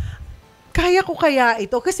ko, kaya ko kaya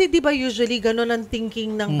ito? Kasi di ba usually ganun ang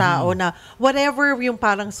thinking ng tao na whatever yung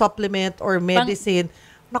parang supplement or medicine,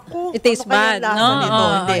 naku, it tastes bad, no?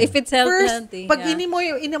 Nito? If it's healthy. Pag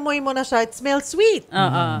inamoy mo na siya, it smells sweet.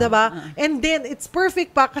 Diba? And then, it's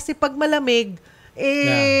perfect pa kasi pag malamig,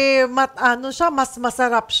 mas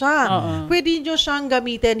masarap siya. Pwede nyo siyang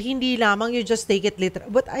gamitin, hindi lamang you just take it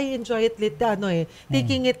literal. But I enjoy it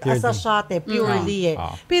taking it as a shot purely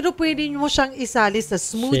Pero pwede nyo siyang isali sa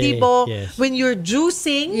smoothie bowl when you're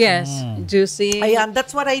juicing. Yes, juicing. Ayan,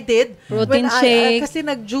 that's what I did. Protein shake. Kasi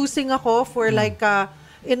nag-juicing ako for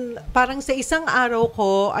parang sa isang araw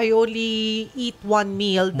ko, I only eat one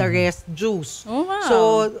meal, the rest juice. Oh, wow. So,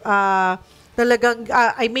 talagang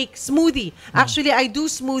I make smoothie. Actually, I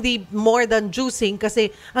do smoothie more than juicing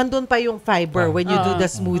kasi andun pa yung fiber when you do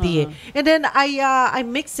the smoothie. And then I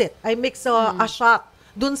mix it. I mix a shot.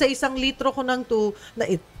 Dun sa 1 litro ko ng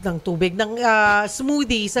tubig, ng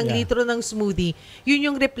smoothie, 1 litro ng smoothie,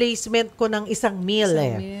 yun yung replacement ko ng 1 meal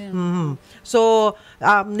So,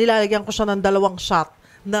 nilalagyan ko siya ng 2 shot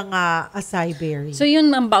ng acai berry. So yun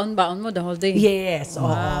ang baon-baon mo the whole day? Yes.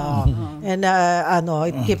 Wow. And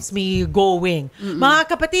it keeps me going. Mga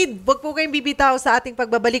kapatid, wag po kayong bibitaw sa ating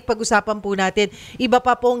pagbabalik. Pag-usapan po natin iba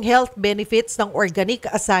pa pong health benefits ng organic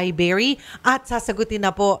acai berry at sasagutin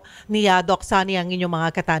na po ni Doc Sanhi ang inyong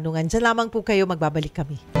mga katanungan. Diyan lamang po kayo, magbabalik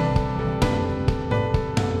kami.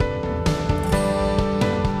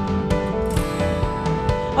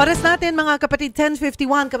 Oras natin mga kapatid,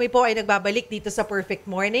 10:51. Kami po ay nagbabalik dito sa Perfect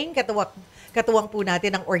Morning. Katuwang po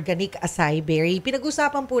natin ang organic acai berry.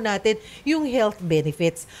 Pinag-usapan po natin yung health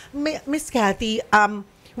benefits. Miss Cathy,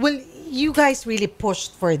 well, you guys really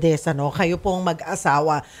pushed for this, kayo pong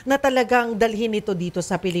mag-asawa, na talagang dalhin ito dito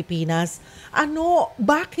sa Pilipinas.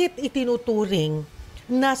 Bakit itinuturing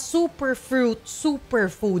na superfood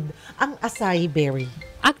ang acai berry?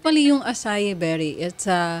 Actually, yung acai berry, it's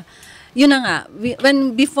yun na nga,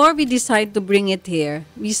 before we decide to bring it here,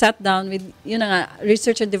 we sat down with,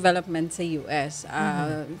 research and development sa US,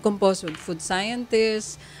 composed with food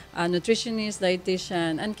scientists, nutritionist,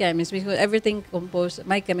 dietitian, and chemist, because everything composed,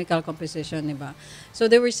 my chemical composition, diba?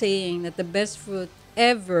 So they were saying that the best fruit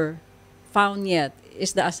ever found yet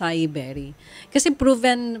is the acai berry. Kasi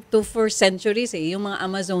proven for centuries yung mga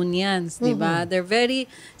Amazonians, di ba? They're very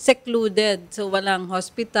secluded. So walang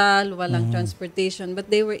hospital, walang transportation, but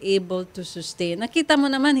they were able to sustain. Nakita mo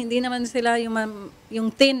naman, hindi naman sila yung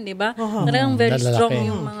thin, di ba? Talagang very strong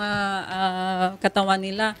yung mga katawan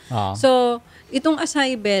nila. So, itong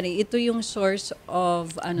acai berry, ito yung source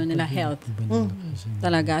of health.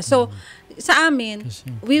 Talaga. So, sa amin,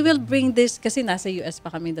 we will bring this, kasi nasa US pa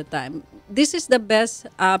kami that time. This is the best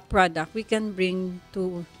product we can bring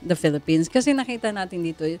to the Philippines. Kasi nakita natin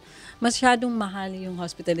dito, masyadong mahal yung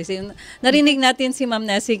hospitalization. Narinig natin si Ma'am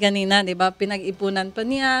Nessie kanina, di ba? Pinag-ipunan pa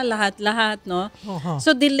niya, lahat-lahat, no?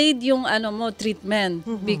 So, delayed yung treatment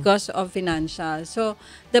because of financial. So,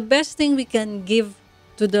 the best thing we can give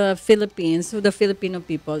to the Philippines, to the Filipino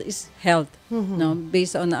people, is health, no?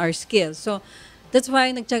 Based on our skills. So, that's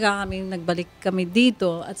why nagbalik kami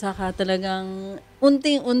dito at saka talagang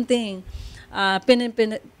unting-unting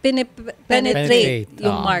penetrate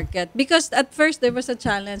yung market. Because at first, there was a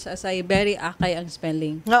challenge acai berry, akay ang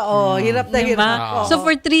spelling. Oo, hirap na hirap. So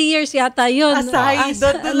for 3 years yata yun. Acai,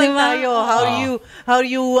 doon lang tayo. How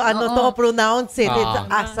you pronounce it. It's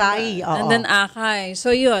acai. And then akay.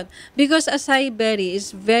 So yun. Because acai berry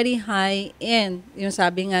is very high in, yung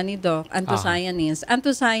sabi nga ni Doc, anthocyanins.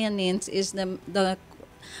 Anthocyanins is the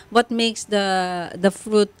what makes the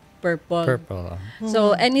fruit purple.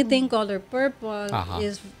 So anything color purple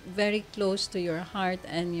is very close to your heart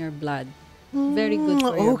and your blood. Very good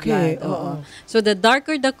for your blood. So the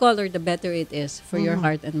darker the color, the better it is for your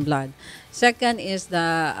heart and blood. Second is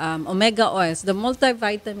the omega oils, the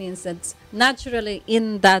multivitamins that's naturally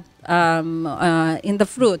in that in the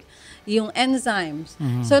fruit. Yung enzymes.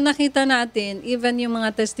 So nakita natin, even yung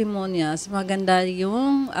mga testimonials, maganda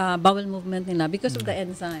yung bowel movement nila because of the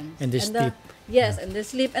enzymes. And the sleep. Yes, and the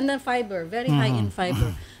sleep. And the fiber, very high in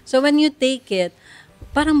fiber. So when you take it,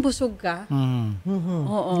 parang busog ka.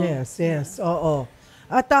 Oo. Yes. Oo.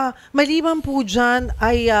 At maliban po dyan,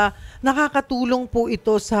 ay nakakatulong po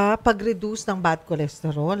ito sa pag-reduce ng bad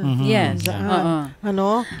cholesterol. Yes.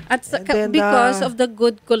 At because of the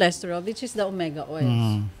good cholesterol, which is the omega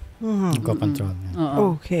oils. Control.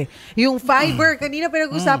 Okay. Yung fiber, kanina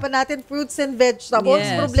pinag-usapan natin, fruits and vegetables,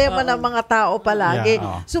 problema ng mga tao palagi.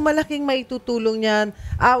 So malaking maitutulong yan.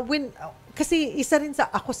 Kasi isa rin sa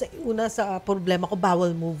problema ko,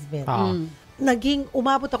 bowel movement.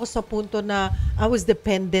 Umabot ako sa punto na I was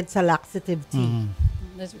dependent sa laxative tea.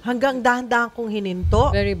 Hanggang dahan-dahan kong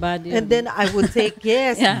hininto. Very bad yun. And then I would take,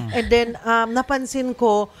 And then napansin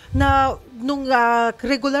ko na nung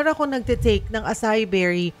regular ako nagtitake ng acai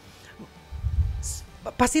berry,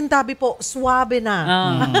 pasintabi po, swabe na.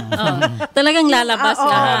 Talagang lalabas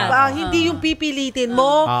lahat. Hindi yung pipilitin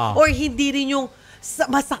mo or hindi rin yung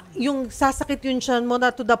sasakit yung tiyan mo na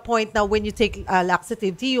to the point na when you take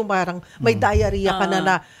laxative tea, yung parang may diarrhea ka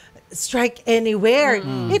na strike anywhere.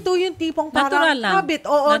 Ito yung tipong parang habit.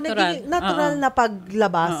 Natural na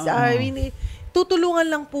paglabas. I mean, tutulungan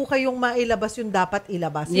lang po kayong mailabas yung dapat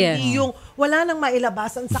ilabas. Yes. Hindi yung wala nang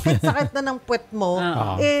mailabas, ang sakit-sakit na ng puwet mo,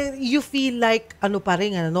 you feel like pa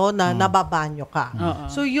rin, nababanyo ka.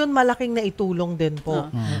 So yun, malaking naitulong din po.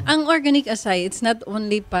 Ang organic acai, it's not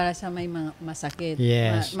only para sa may mga masakit.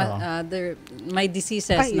 Yes. May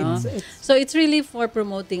diseases, Ay, no? So it's really for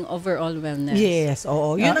promoting overall wellness. Yes,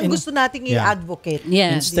 oo. Yun ang gusto nating i-advocate.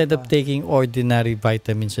 Yes. Instead of taking ordinary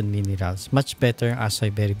vitamins and minerals, much better ang acai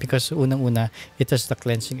berry because unang-una, it has the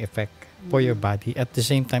cleansing effect for your body. At the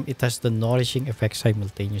same time, it has the nourishing effect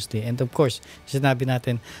simultaneously. And of course, sinabi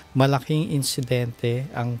natin, malaking insidente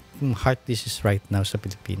ang heart disease right now sa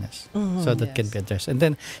Pilipinas. So that can be addressed. And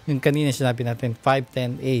then, yung kanina sinabi natin, 5,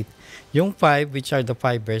 10, 8. Yung 5, which are the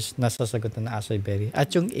fibers, nasasagot na acai berry.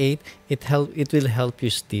 At yung 8, it will help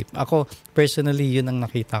you sleep. Ako, personally, yun ang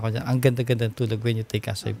nakita ko dyan. Ang ganda-ganda ng tulog when you take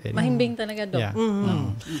acai berry. Mahimbing talaga, Doc. Yeah.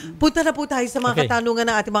 Punta na po tayo sa mga katanungan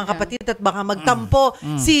ng ating mga kapatid at baka magtampo.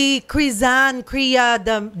 Si Cria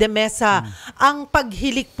de Mesa, ang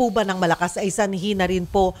paghilik po ba ng malakas ay sanhi na rin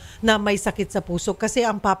po na may sakit sa puso? Kasi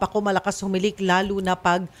ang papa ko malakas humilik lalo na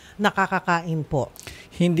pag nakakakain po.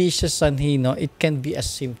 Hindi siya sanhi, no? It can be a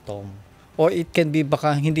symptom. Or it can be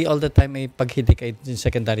baka hindi all the time ay paghidik ay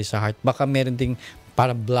secondary sa heart. Baka meron ding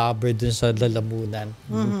parang blubber dun sa lalamunan.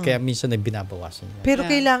 Kaya minsan ay binabawasan niya. Pero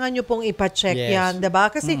kailangan nyo pong ipacheck yan,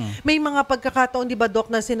 diba? Kasi may mga pagkakataon, diba,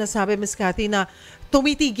 Doc, na sinasabi, Ms. Cathy, na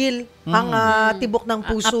tumitigil ang tibok ng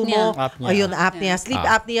puso mo. Ayun, apnea. Sleep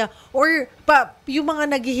apnea. Or yung mga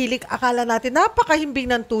naghihilik, akala natin napakahimbing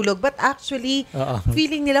ng tulog. But actually,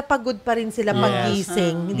 feeling nila pagod pa rin sila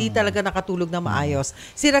paggising. Hindi talaga nakatulog na maayos.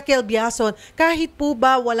 Si Raquel Biason, kahit po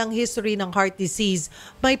ba walang history ng heart disease,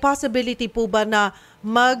 may possibility po ba na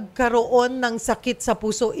magkaroon ng sakit sa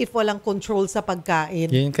puso if walang control sa pagkain?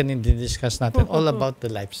 Yun yung kanina discuss natin. All about the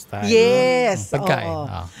lifestyle. Yes. Pagkain.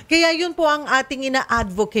 Kaya yun po ang ating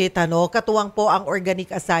ina-advocate, katuwang po ang organic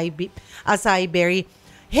acai berry.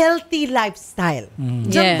 Healthy lifestyle.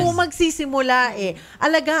 Diyan po magsisimula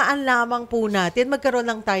Alagaan lamang po natin, magkaroon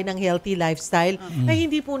lang tayo ng healthy lifestyle ay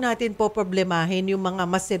hindi po natin po problemahin yung mga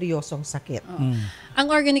mas seryosong sakit. Ang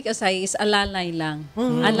organic acai is alalay lang.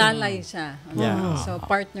 Alalay siya. So,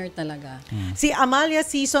 partner talaga. Si Amalia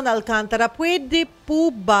Season Alcantara, pwede po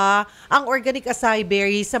ba ang organic acai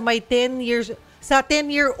berry sa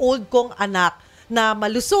 10-year-old kong anak na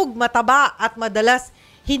malusog, mataba at madalas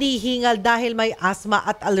hinihingal dahil may asthma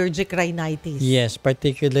at allergic rhinitis? Yes,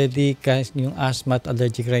 particularly yung asthma at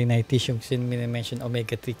allergic rhinitis, yung mention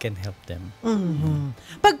omega-3 can help them.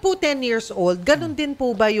 Pag po 10 years old, ganun din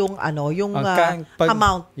po ba yung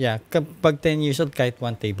amount? Yeah, pag 10 years old, kahit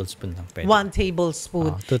 1 tablespoon lang pwede. 1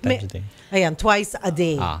 tablespoon. 2 times a day. Ayan, twice a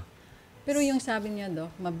day. Pero yung sabi niya,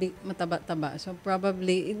 Doc, mataba-taba. So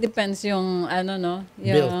probably, it depends yung,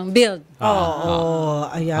 build.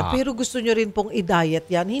 Ayan. Pero gusto nyo rin pong i-diet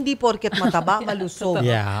yan. Hindi porket mataba, malusog.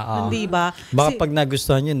 Hindi ba? Baka pag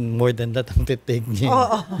nagustuhan yun, more than that ang titake niya.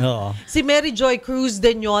 Si Mary Joy Cruz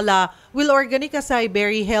Denyola, will organic acai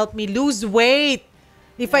berry help me lose weight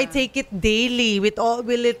if I take it daily?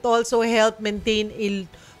 Will it also help maintain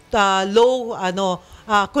low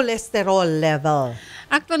cholesterol level?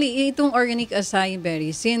 Actually, itong organic acai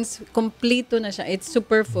berry, since kompleto na siya, it's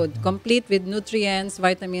superfood, complete with nutrients,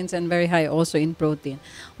 vitamins, and very high also in protein.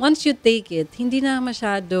 Once you take it, hindi na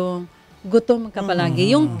masyadong gutom ka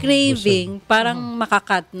palagi. Yung craving, parang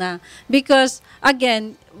makakat na. Because,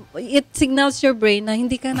 again, it signals your brain na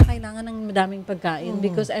hindi ka na kailangan ng madaming pagkain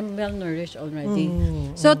because I'm well-nourished already.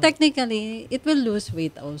 So, technically, it will lose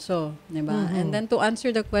weight also. Diba? And then, to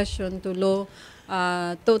answer the question, to low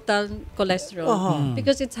total cholesterol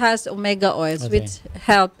because it has omega oils which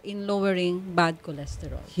help in lowering bad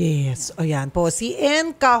cholesterol. Yes, ayan po. Si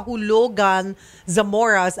N. Kahulugan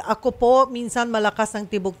Zamoras, ako po minsan malakas ang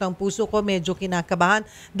tibok ng puso ko, medyo kinakabahan.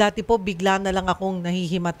 Dati po bigla na lang akong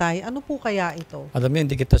nahihimatay. Ano po kaya ito? Alam mo,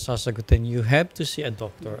 hindi kita sasagutin. You have to see a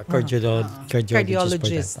doctor, a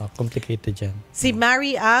cardiologist. Complicated yan. Si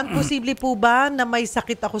Mary Ann, posible po ba na may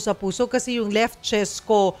sakit ako sa puso? Kasi yung left chest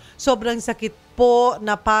ko, sobrang sakit po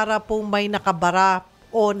na para pong may nakabara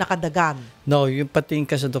o nakadagan. No, yung patingin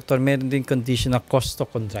ka sa doktor, meron din condition na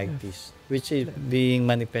costochondritis, which is being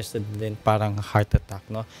manifested din parang heart attack,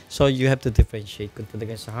 no? So you have to differentiate kung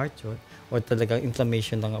talagang sa heart yun or talagang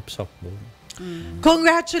inflammation ng of soft bone.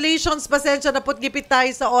 Congratulations, pasensya na po't gipit tayo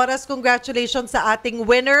sa oras. Congratulations sa ating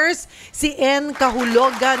winners. Si N.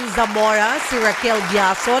 Kahulugan Zamora, si Raquel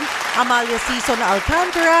Biason, Amalia Season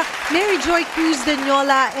Alcantara, Mary Joy Cruz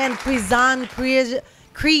Denyola, and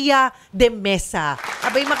Cria de Mesa.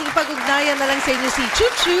 Abay, makipag-ugnayan na lang sa inyo si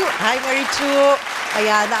Chuchu. Hi, Marichu.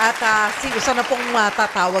 Ayan, at isa na pong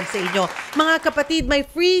matatawag sa inyo. Mga kapatid, may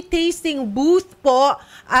free tasting booth po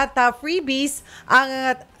at freebies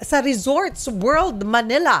sa Resorts World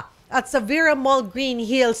Manila at sa Vera Mall Green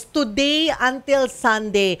Hills today until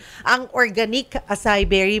Sunday ang organic acai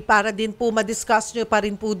berry para din po ma-discuss nyo pa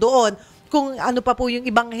rin po doon kung ano pa po yung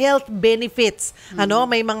ibang health benefits.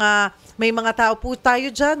 May mga tao po tayo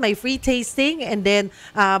dyan, may free tasting, and then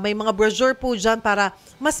may mga brochure po dyan para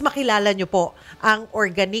mas makilala nyo po ang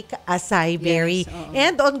organic acai berry. Yes,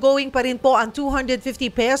 and ongoing pa rin po ang 250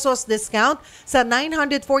 pesos discount sa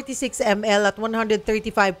 946 ml at 135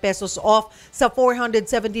 pesos off sa 473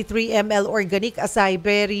 ml organic acai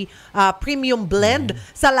berry premium blend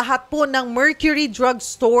sa lahat po ng Mercury Drug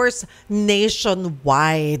Stores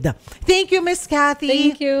nationwide. Thank you, Miss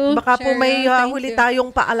Cathy. Thank you. Baka po may Thank huli you.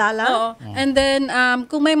 tayong paalala. Oo. And then,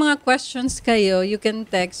 kung may mga questions kayo, you can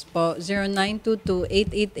text po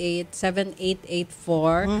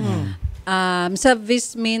 0922-888-7884. Sa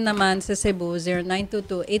Vismin naman sa Cebu,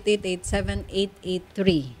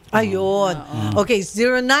 0922-888-7883. Ayun. Okay,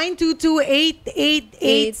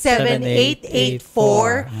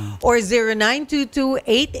 0922-888-7884 or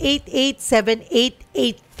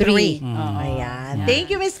 0922-888-7883. Ayan. Thank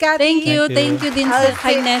you, Miss Cathy. Thank you din sa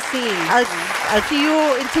kay see- Nessie. I'll see you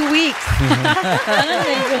in 2 weeks.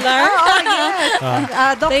 Regular.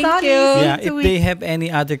 Doc Thank Sonny, you. see you Yeah, in if 2 they weeks. have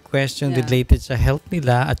any other question related sa health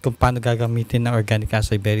nila at kung paano gagamitin ng organic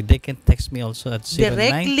acai berry, they can text me also at 09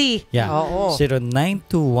 Directly. Yeah. Oo.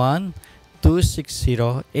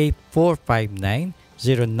 0921-260-8459.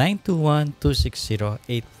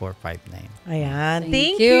 0921-260-8459. Ayan. Thank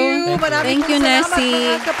Thank you. you. Maraming Thank you, salamat, Nessie.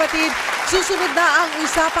 mga kapatid. Susunod na ang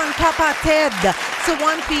Usapang Kapatid sa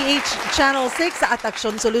 1PH Channel 6 at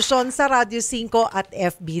Aksyon Solusyon sa Radyo 5 at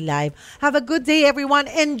FB Live. Have a good day, everyone.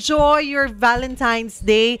 Enjoy your Valentine's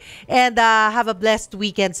Day and have a blessed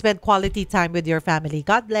weekend. Spend quality time with your family.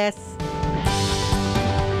 God bless.